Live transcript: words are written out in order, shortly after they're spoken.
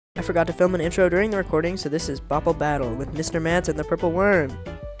I forgot to film an intro during the recording, so this is Bopple Battle with Mr. Mance and the Purple Worm.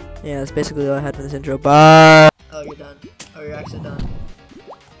 Yeah, that's basically all I had for this intro. Bye! Oh, you're done. Oh, you're actually done.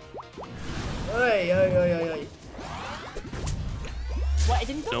 Oi, oi, oi, oi, oi. What? I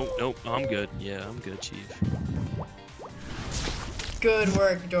didn't go? Nope, I'm good. Yeah, I'm good, Chief. Good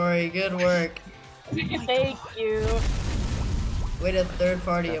work, Dory. Good work. Thank you. Wait a third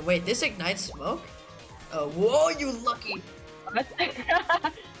party. Wait, this ignites smoke? Oh, whoa, you lucky. What?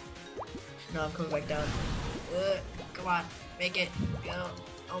 No, I'm coming back down. Come on, make it. Go.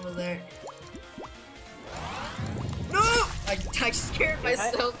 Almost there. No! I scared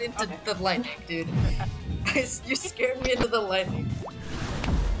myself into the lightning, dude. You scared me into the lightning.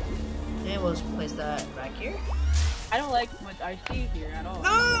 And we'll just place that back here. I don't like what I see here at all.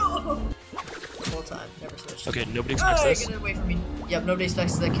 No! Whole time, never switched. Okay, nobody expects this. Get away from me. Yep, nobody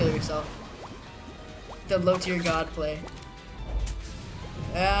expects that. Kill yourself. The low tier god play.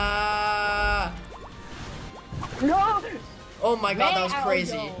 Ah! No! Oh my god, that was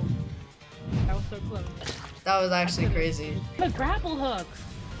crazy. That was so close. That was actually crazy. The grapple hook.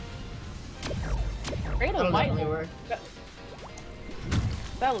 Great That'll light definitely work. work.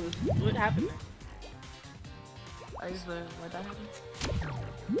 Fellas, what happened there? I just what that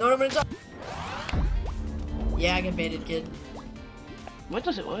happened? No, no, no, yeah, I get baited, kid. What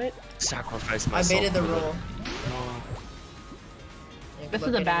does it what? Sacrifice I myself. baited the roll. Oh, Yeah, This good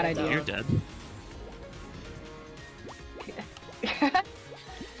is luck a bad getting it idea. you're down. dead.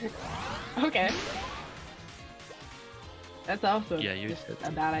 Okay. That's also Yeah, you're just dead.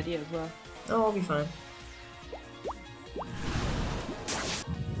 a bad idea as well. Oh, I'll be fine.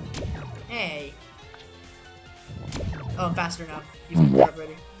 Hey. Oh, I'm faster now. You can grab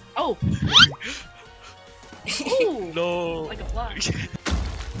ready. Oh! Ooh! No. Like a fly.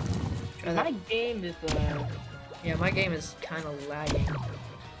 Try My that. game is Yeah, my game is kind of lagging.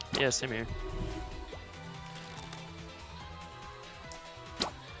 Yeah, same here.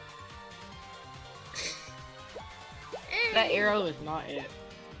 that arrow is not it.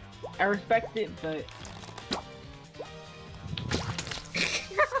 I respect it, but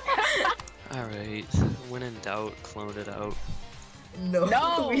Alright, when in doubt, clone it out. No,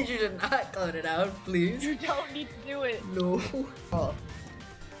 No! we should not clone it out, please. you don't need to do it. No. Oh.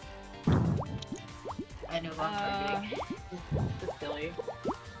 I know I'm targeting. This is silly.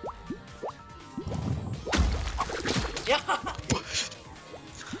 Yeah.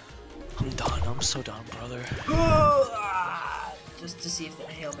 I'm done. I'm so done, brother. Just to see if the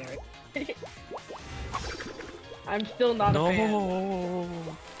Hail Mary. I'm still not a fan. No.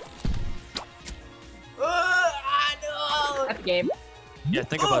 No! That's a game. Yeah,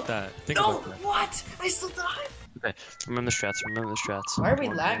 think about that. Think No! about that. What? I still died! Okay, remember the strats. Remember the strats. Why are we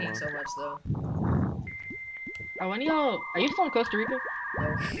Come on, lagging come so much though? I want y'all. Are you still in Costa Rica?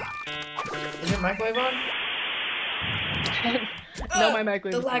 No. Is your microwave on? No, my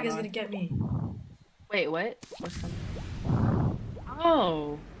microwave. The lag not is on. gonna get me. Wait, what? What's coming?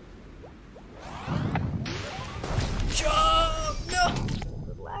 Oh. Jump! No!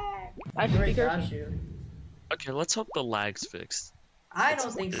 The lag. I should already be got careful. you. Okay, let's hope the lag's fixed. I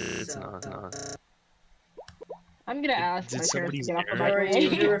don't think It's so. not, it's not. I'm gonna ask Did my parents to somebody's get off the error- Alright, is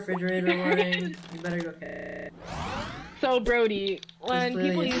your microwave. refrigerator running? You better go. So Brody, when clearly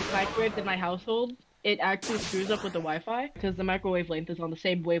people is- use microwaves in my household, it actually screws up with the Wi-Fi because the microwave length is on the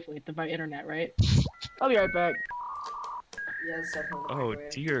same wavelength of my internet, right? I'll be right back. Yeah, it's definitely the Oh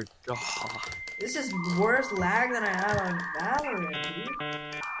microwave. dear God. This is worse lag than I had on Valorant,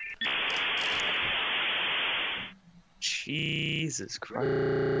 dude. Jesus Christ.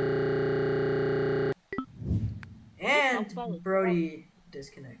 And Brody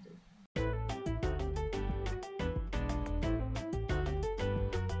disconnected.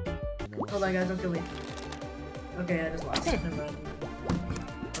 Hold on, guys, don't kill me. Okay, I just lost. Never mind.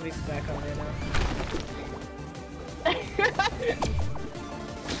 Let me back on right now.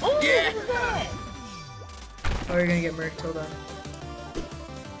 Oh, Yeah! what is that? Oh, you're gonna get murked. Hold on.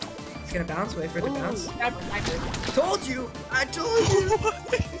 It's gonna bounce. Wait for it to bounce. Sniper. Told you! I told you!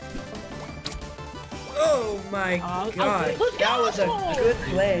 Oh my god. let's That was a go! good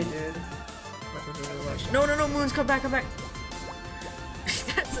play, dude. No, no, no, Moons, come back, come back.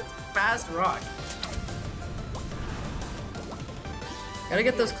 That's a fast rock. Gotta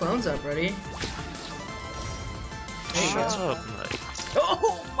get those clones up, ready? There you Shut go. up, Mike.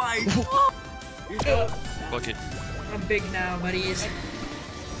 Oh my god! Fuck it. I'm big now, buddies.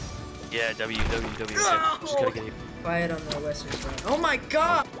 Yeah, W. Okay, just gotta get you. Quiet on the western front. Oh my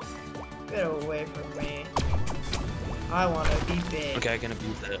god! Get away from me. I wanna be big. Okay, I can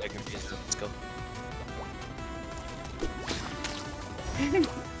abuse it. Let's go.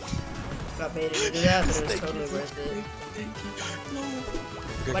 got baited into that, but it was totally worth it.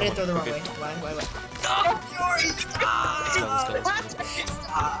 Why did I throw the wrong way? Why? No! Jory, stop!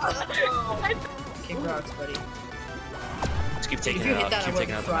 Stop! Kick rocks, buddy. Just keep taking If you it hit out. that, Keep I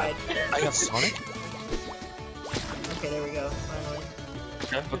taking would it have out. cried. I have Sonic? Okay, there we go. Finally.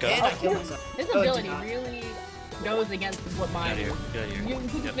 Okay. And I killed myself. His Oh, it did ability not. really goes against what mine Get is. out of here. Get out of here. You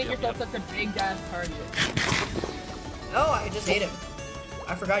Yep, make yep, yourself yep. such a big ass target. Oh, I just ate him.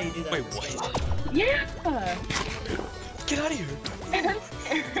 I forgot you do that. Wait, what? Yeah! Get out of here.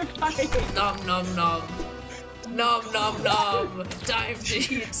 Terrifying. Nom nom nom. Nom nom nom. Time to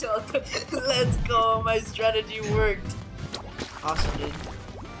eat chocolate. Let's go. My strategy worked. Awesome, dude.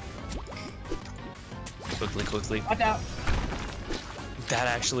 Quickly. Watch out. That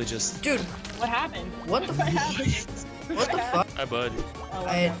actually just. Dude, What happened? what the What fuck? happened? What the fuck? Hi, bud. Oh,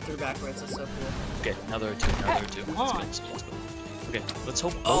 I hit through backwards. That's so cool. Okay, now there are two. Come on. Let's go. Okay, let's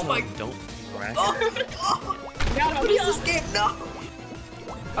hope Oh both my- of them don't crash. Oh! Got What him. is this game? No!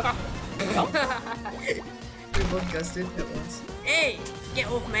 Okay. We both gusted at once. Hey! Get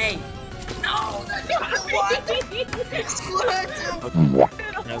off me! No! What?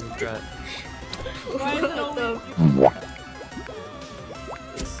 What? Now's the threat. Why is it only- What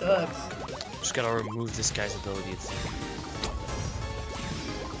the? It sucks. Just gotta remove this guy's abilities.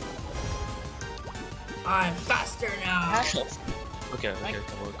 I'm faster now. Okay,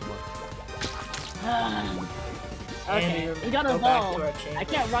 come on. Okay, And we gotta go back to evolve. our chamber. I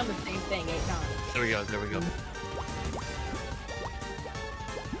can't run the same thing 8 times. There we go.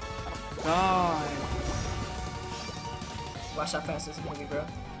 God. Watch how fast this is gonna be, bro.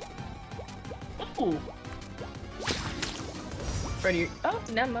 Ooh. Freddy. Oh,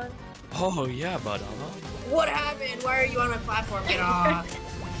 never mind. Oh yeah, bud. What happened? Why are you on my platform? Get off!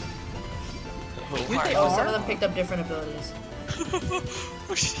 They Oh, are? some of them picked up different abilities.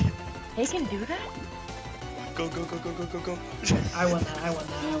 Oh shit. They can do that? Go. I won that.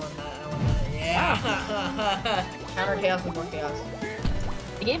 Yeah! Counter chaos with more chaos.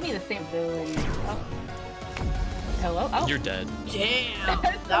 They gave me the same ability. Oh. Hello? Oh. You're dead. Damn!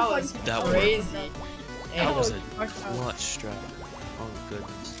 That was That crazy. That Hey, was a Watch out. clutch strat. Oh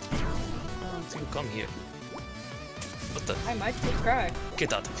goodness. Oh, dude, come here. What the? I might just cry.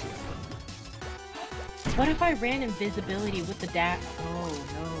 Get out of here. What if I ran invisibility with the dash? Oh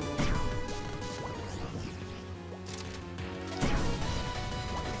no.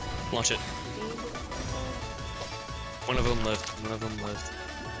 Launch it. One of them lived.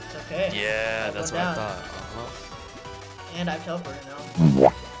 it's okay. Yeah, That that's went what I down. thought. And I've teleported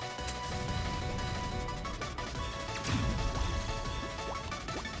now.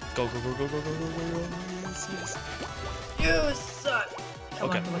 Go. Yes. You suck! Come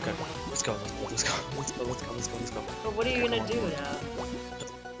Okay, on, come on, okay. come on. Let's go. But what are you gonna do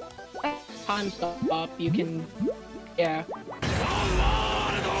now? Time stop. You can. Yeah.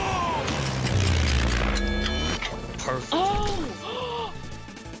 Perfect. Oh!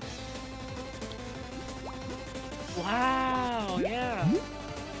 Wow, yeah.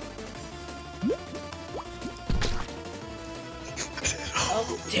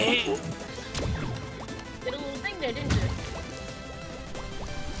 Oh, Damn! did a little thing there, didn't you?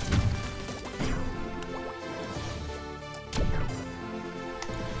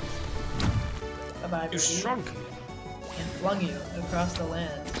 Bye-bye, You Brittany. shrunk. And flung you across the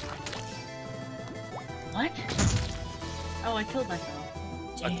land. What? Oh, I killed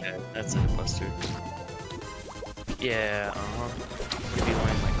myself. Damn. Okay, that's it, Buster. Yeah, You'll be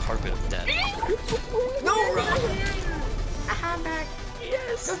wearing my carpet of death. No, run! I'm back.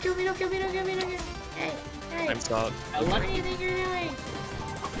 Yes. Don't kill me, don't kill me, don't kill me, don't kill me. Hey, hey. I'm stop. What do you think you're doing?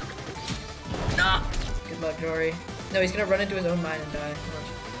 Nah! Good luck, Jory. No, he's gonna run into his own mine and die.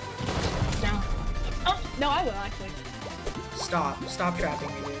 Watch. No. Oh, no, I will actually. Stop trapping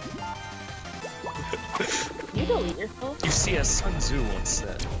me, dude. You delete yourself? You see, as Sun Tzu once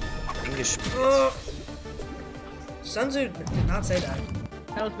said, English. Sun Tzu did not say that.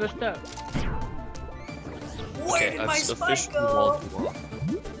 That was messed up. Where did my spike go?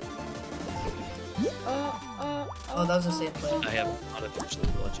 Oh, that was the same play. I have not officially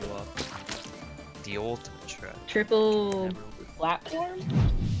walled you off. The ultimate trap. Triple platform?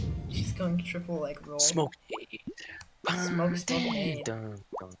 She's going triple like roll. Smoke. Smoke aid. Dun,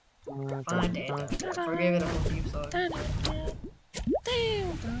 dun, Fine, damn. Forgive it, a whole theme song.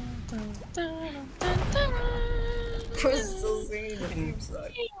 We're still singing the theme song.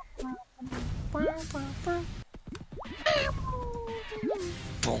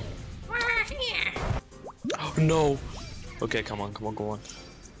 Boom. Oh no. Okay, come on, go on.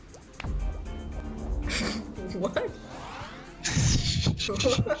 What?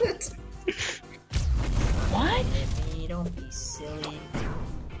 What? What? Me, don't be silly.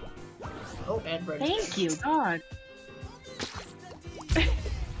 Oh, and Birdie's Thank you, God.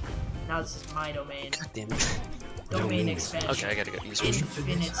 Now this is my domain. God damn it. Domain expansion. Okay, I gotta get used to it.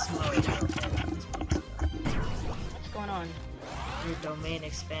 Infinite mode. What's going on? Your domain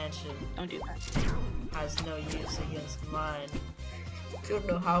expansion Don't do that. has no use against mine. I don't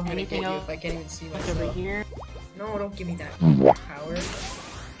know how I'm gonna Anything get you else? if I can't even see What's myself. over here? No, don't give me that power.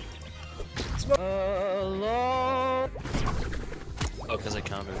 Hello? Oh, because I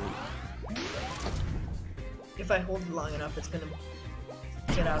countered it. If I hold it long enough, it's gonna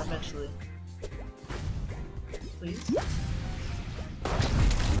get out eventually. Please?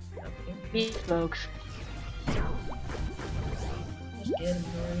 Okay. These folks. Just get him,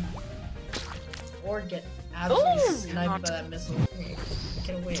 Dory. Or get absolutely Ooh! sniped by that missile. Hey,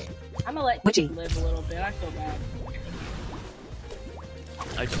 get away. I'm gonna let Whichy. you live a little bit. I feel bad.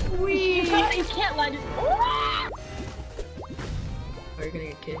 I don't. You can't let it. Oh, you're gonna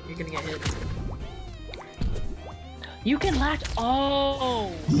get hit. You're gonna get hit. You can latch.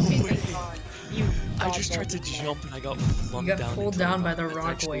 Oh. Okay, thank God. You. I just tried to jump and I got You flung down. got pulled into down by rock the that rock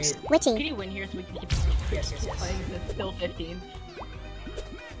actually wave. Can Whichy. you win here so we can keep Yes. playing? It's still 15.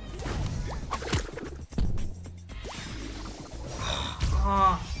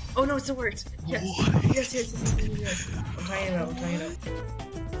 Oh no, it still worked. Yes. Yes. I'm trying it out.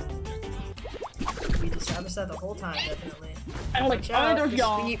 We established that the whole time, definitely. I'm like, Watch out, oh, the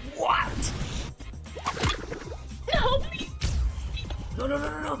y'all. speed- What? No.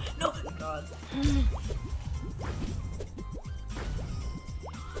 No. Oh my God.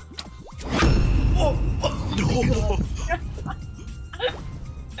 Oh no.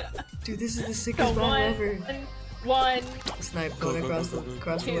 Dude, this is the sickest Go bomb one. ever. One. Snipe going across the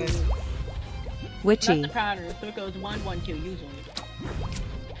Two. way. That's Whichy. the pattern, so it goes 1, 1, 2 usually.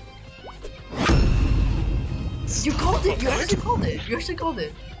 You called it! You actually called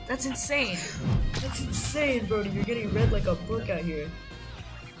it! That's insane! That's insane, Brody. You're getting read like a book out here.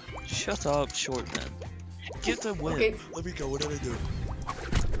 Shut up, short man. Get the win. Okay. Let me go. What did I do?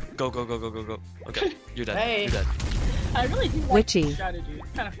 Go. Okay, you're dead. Hey. You're dead. I really do like Whichy. this strategy.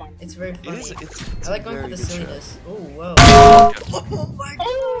 It's kind of fun. It's very It funny. is. It's I like going for very the good shot. silliness. Oh, whoa. Oh my God!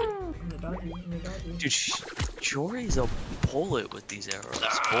 Oh! I'm gonna dodge you. Dude, Jory's a bullet with these arrows.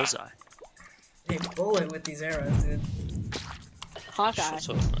 Bullseye. Hey, bullet with these arrows, dude. Hawkeye.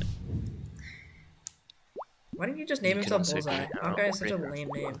 So nice. Why didn't you just name You himself can also Bullseye? be an Hawkeye is arrow such a breaker. lame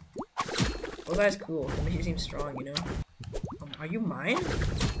name. Bullseye's cool. It makes you seem strong, you know? Are you mine?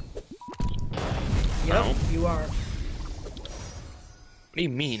 Yep, No. you are. What do you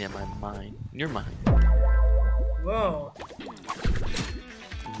mean, am I mine? You're mine. Whoa.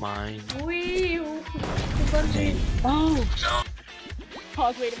 Mine. Wee. Oh!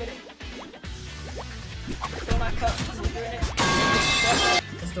 Pause, wait a minute. Fill my cup. I'm doing it.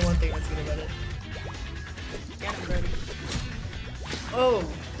 That's the one thing that's good about it. Get him, Brody. Oh,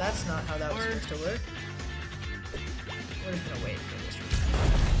 that's not how that was Or- supposed to work. We're just gonna wait for this.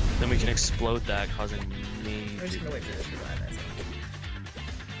 Then we can explode that, causing me. We're just gonna wait for this to revive, I think.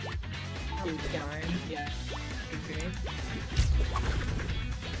 Dude, yeah. Fine. Yeah. Good grenade.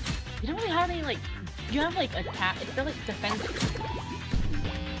 You don't really have any, like, you have, like, attack, it's still, like, defense.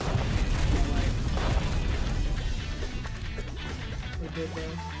 We're good, bro.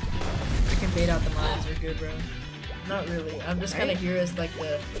 We can bait out the mines. We're good, bro. Not really. I'm just kind of here as like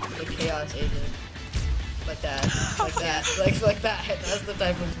the chaos agent. Like that. Like that. like that. That's the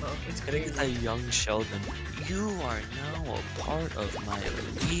type of smoke. It's I think crazy. it's a young Sheldon. You are now a part of my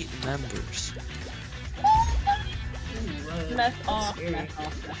elite members. Ooh, Mess that's off, scary. mess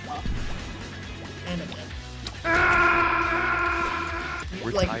off. And I'm dead.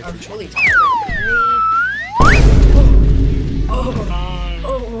 We're Like, tied I'm for fully champion. tired.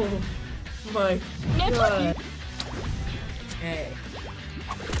 Oh my God. Hey.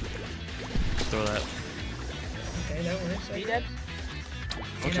 Throw that. Okay, that works. Are you dead?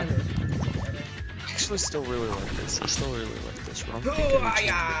 Okay. I actually still really like this. I still really like this one. Oh,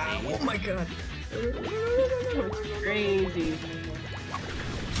 yeah. Oh my God. Crazy.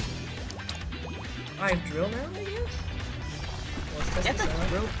 I have drill now, I guess? Well, let's test Get this the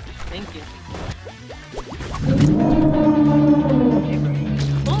out. rope. Thank you. Hey,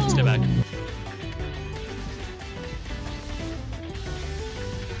 bro. Stay back.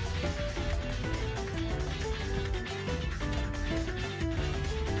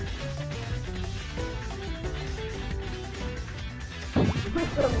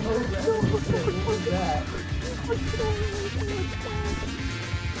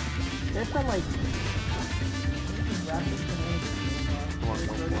 There's some, like, Come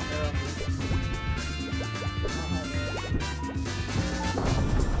on.